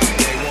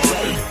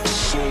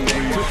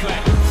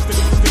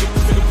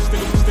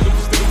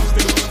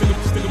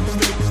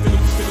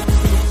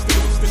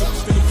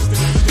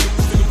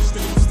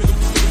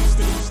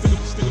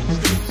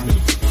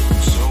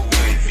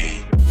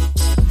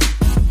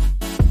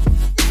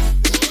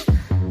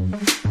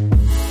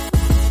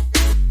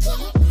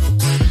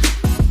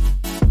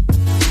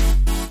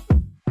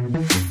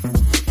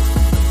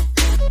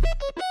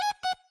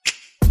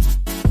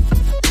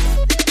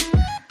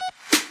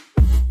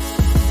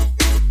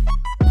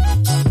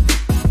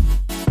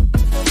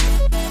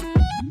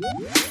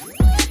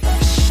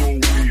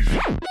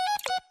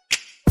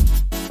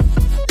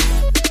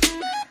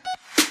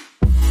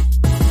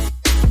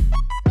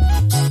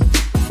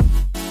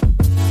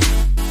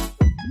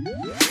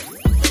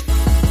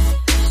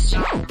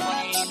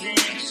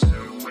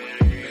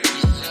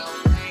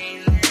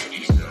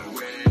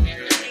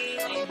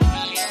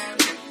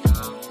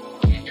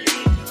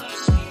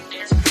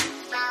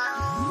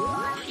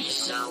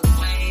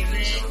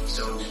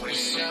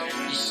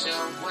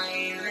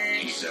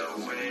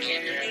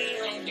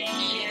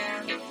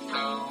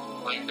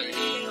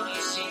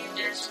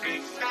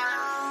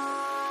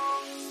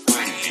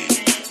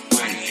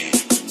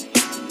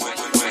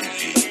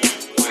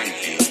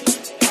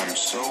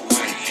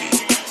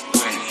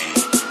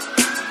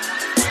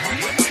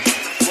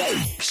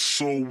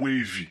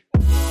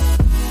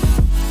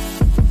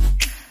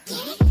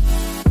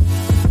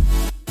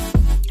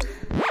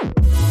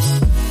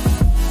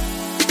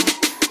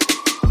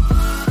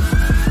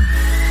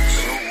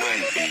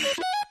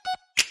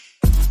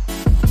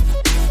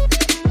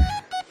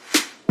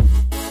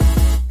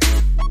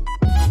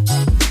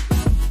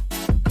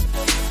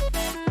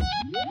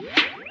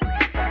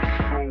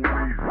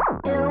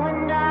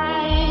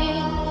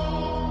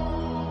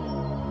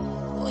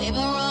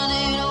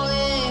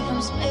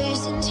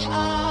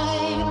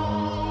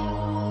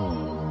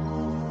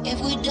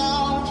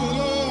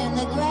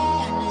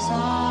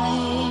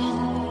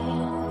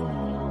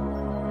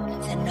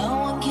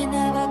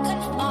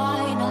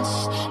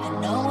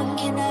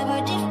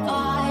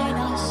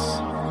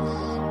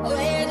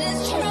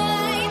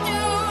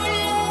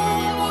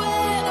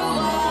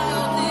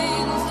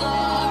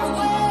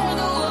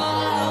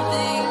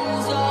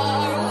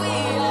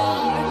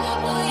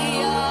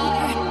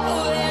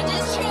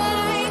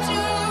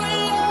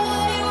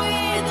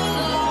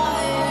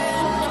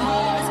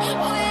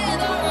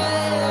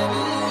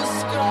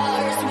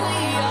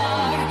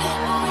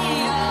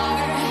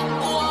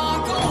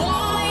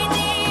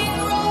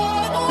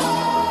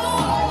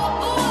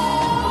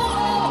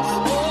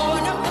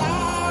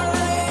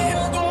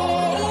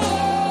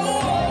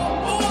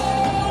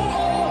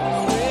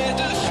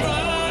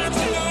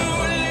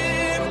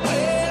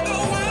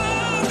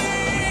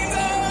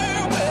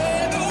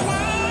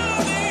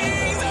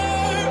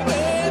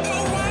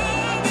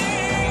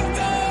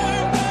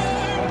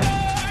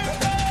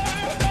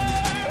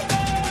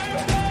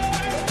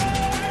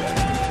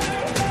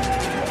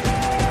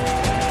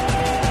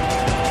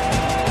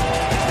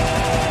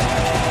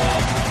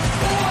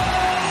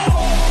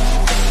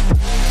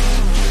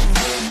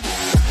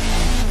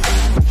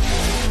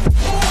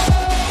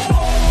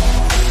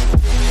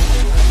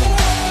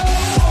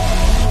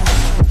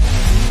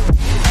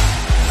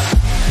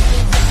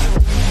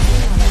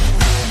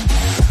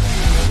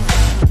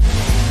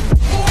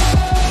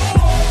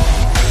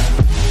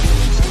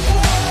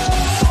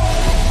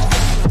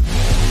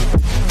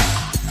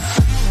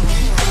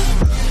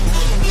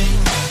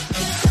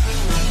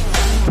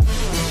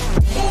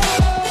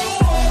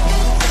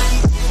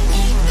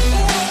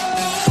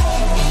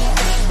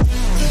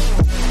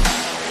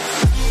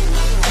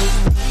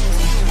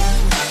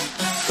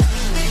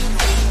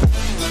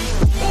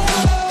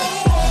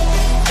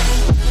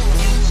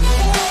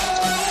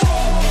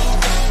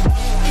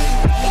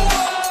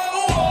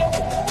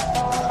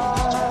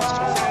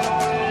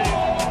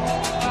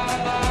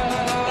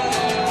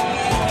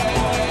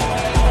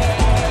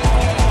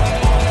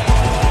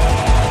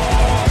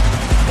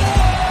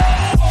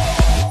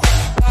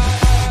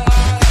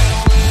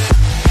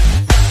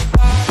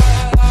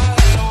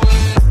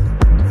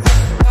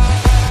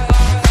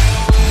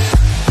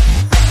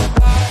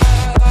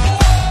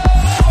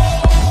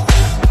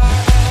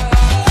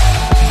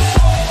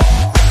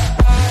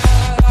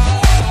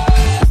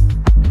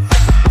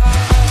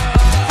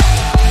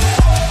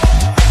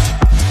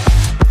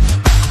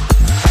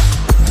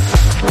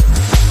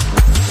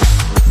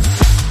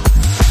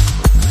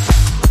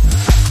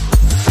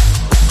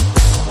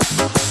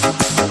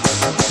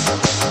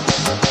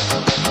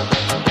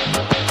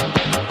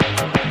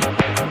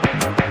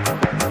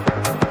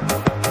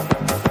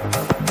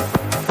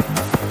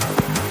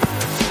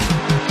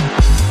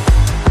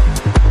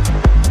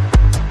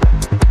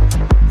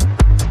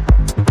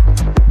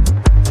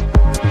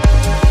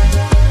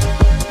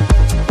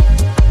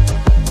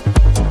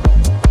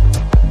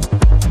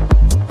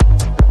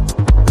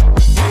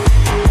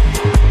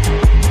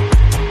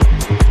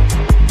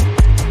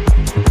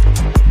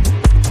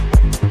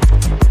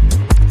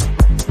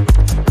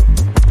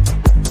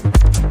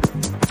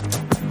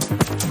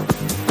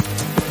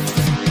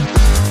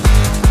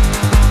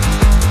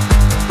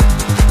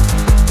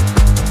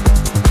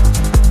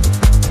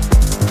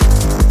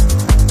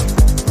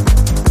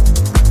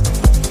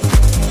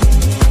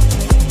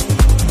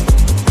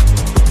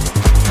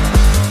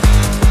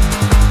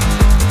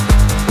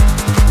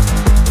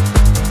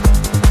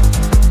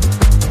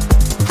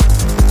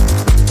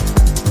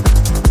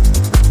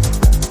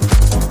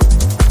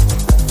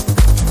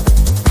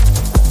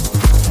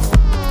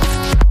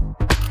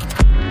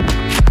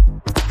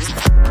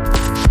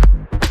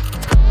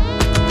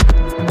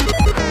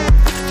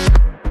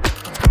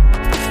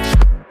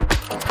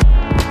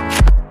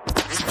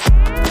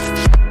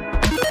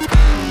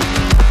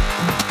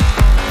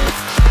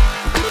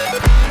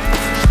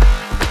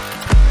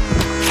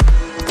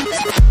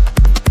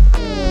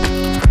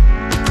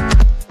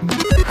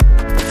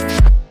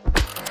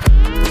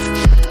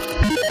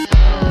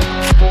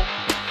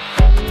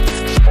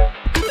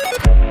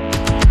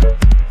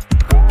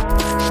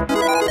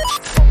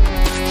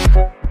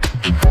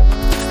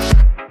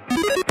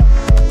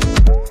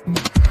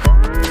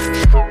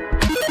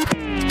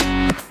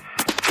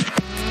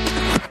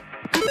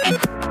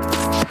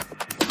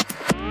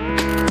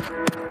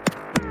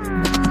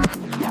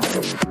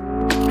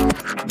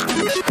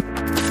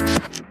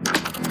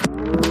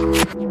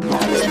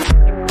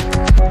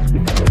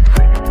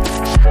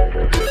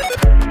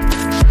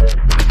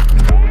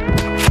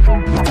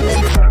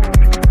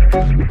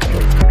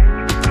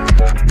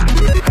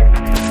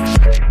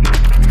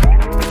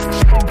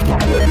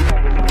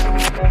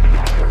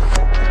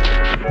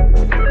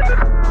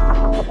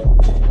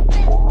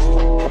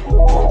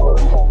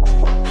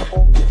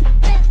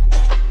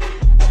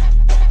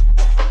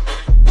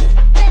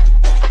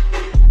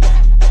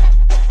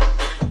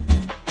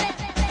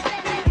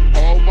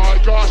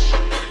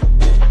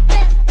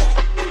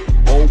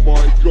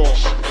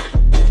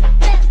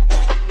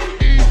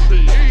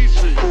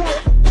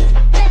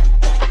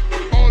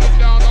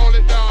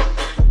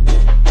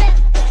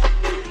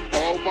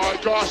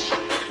gosh.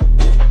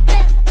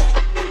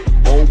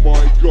 Oh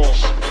my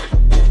gosh.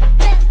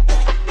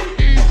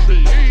 Easy,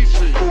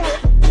 easy.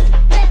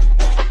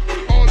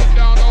 Hold it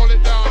down, hold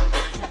it down.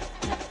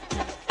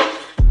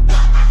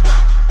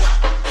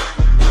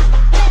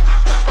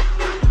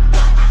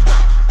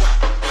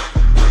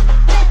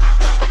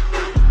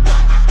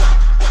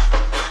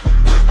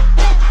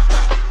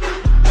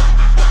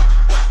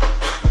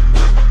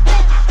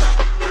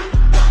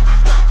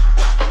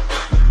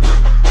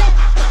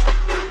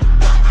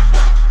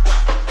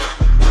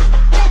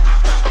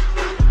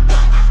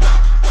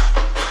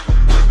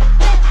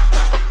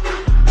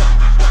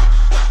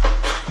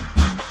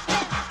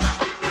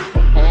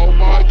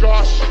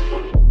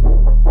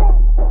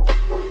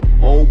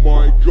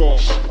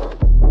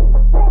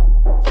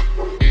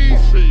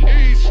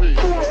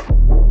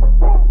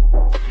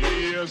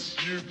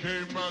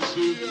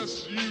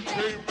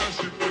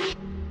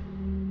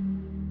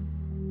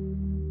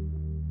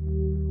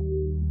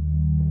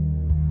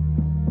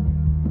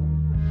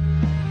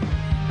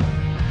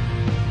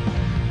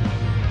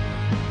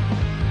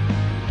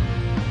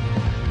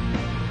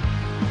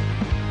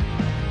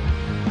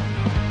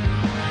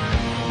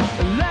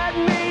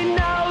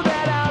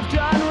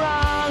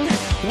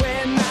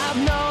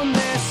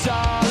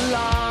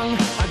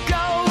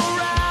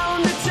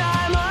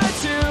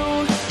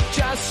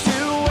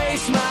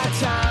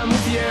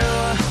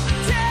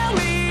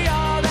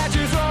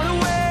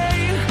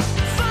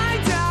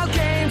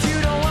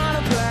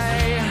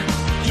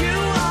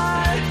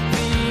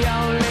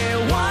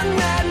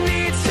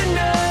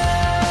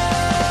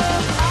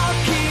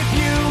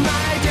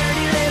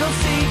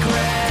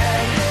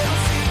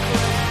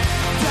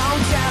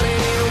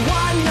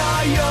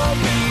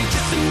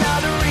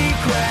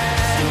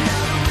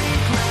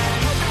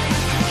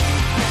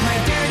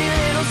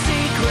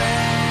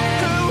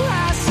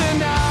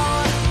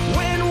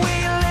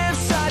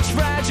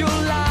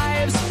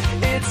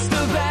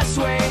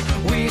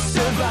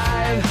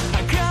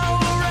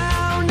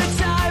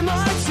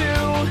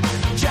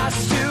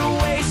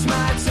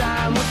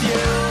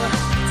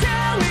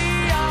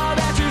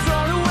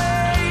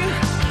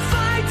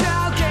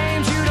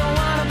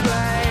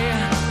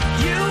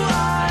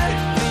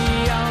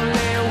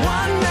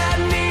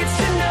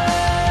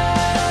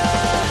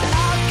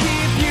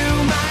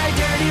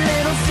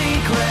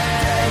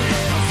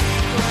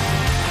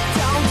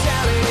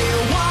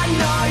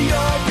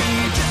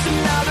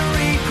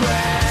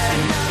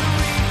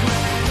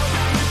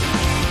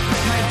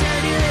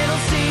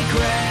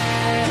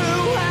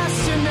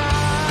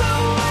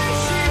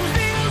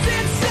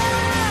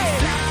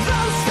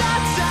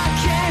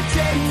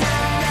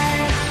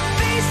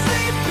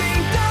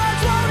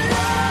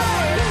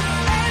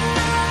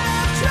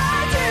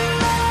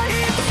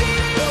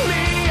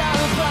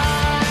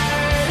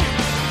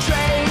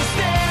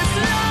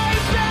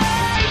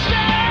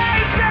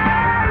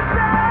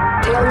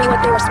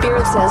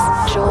 Spirit says,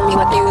 show me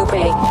what you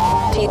pray.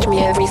 Teach me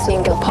every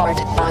single part,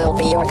 I'll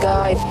be your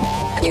guide.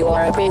 You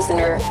are a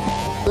prisoner,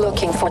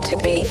 looking for to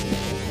be.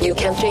 You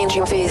can change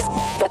your face,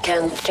 but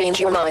can't change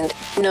your mind.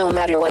 No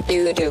matter what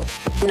you do,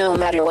 no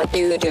matter what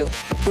you do,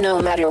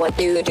 no matter what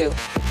you do,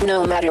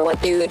 no matter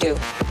what you do,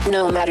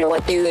 no matter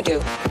what you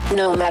do,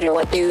 no matter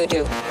what you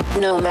do,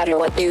 no matter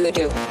what you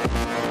do.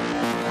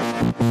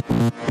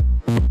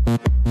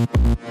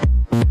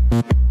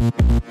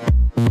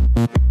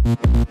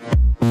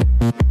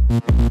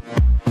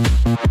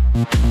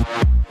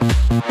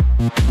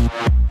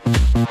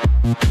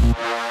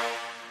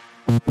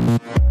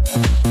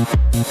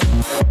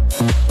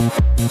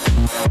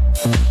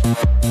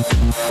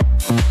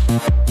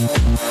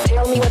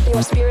 Tell me what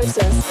your spirit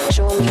says,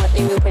 show me what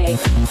you pray.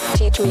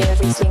 Teach me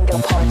every single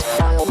part,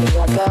 I'll be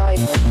your guide.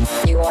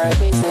 You are a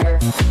prisoner,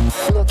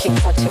 looking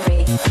for to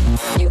be.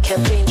 You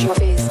can change your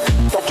face,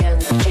 but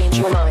can't change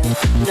your mind.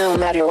 No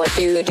matter what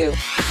you do,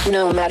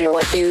 no matter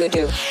what you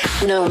do,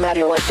 no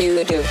matter what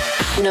you do,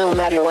 no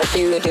matter what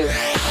you do,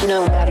 no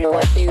matter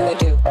what you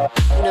do,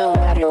 no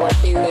matter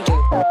what you do,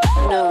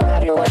 no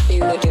matter what you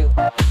do,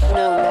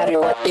 no matter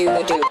what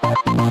you do.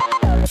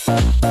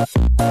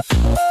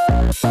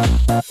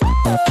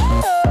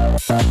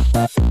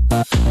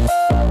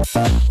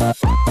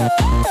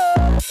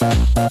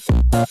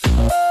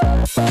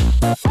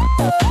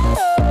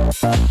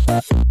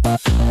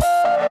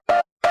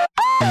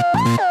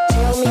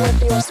 Tell me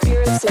what your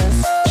spirit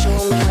says, show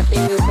me what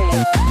you pray.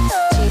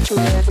 Teach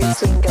me every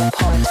single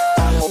part,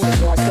 I'll be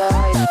your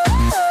guide.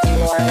 You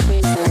are a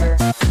prisoner,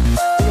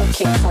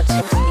 looking for to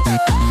be.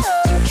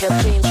 You can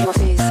change your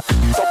face,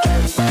 but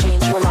can't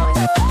change your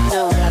mind.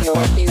 No matter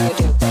what you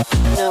do,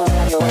 no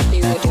matter what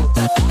you do,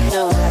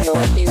 no matter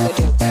what you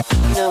do,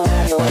 no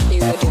matter what you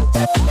do.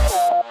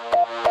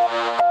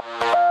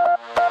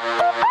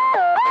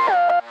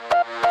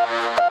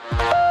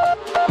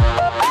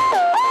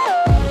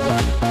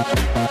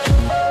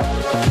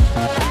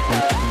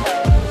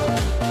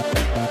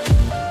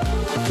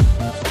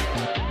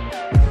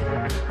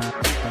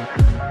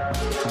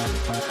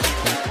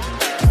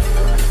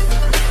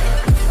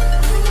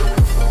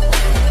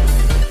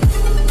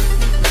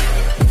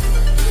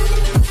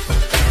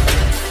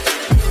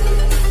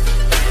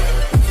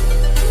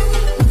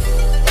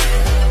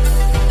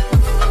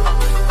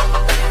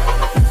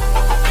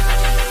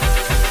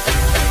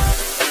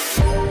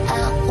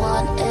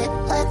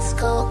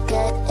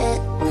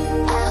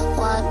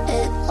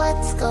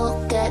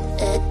 go get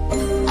it.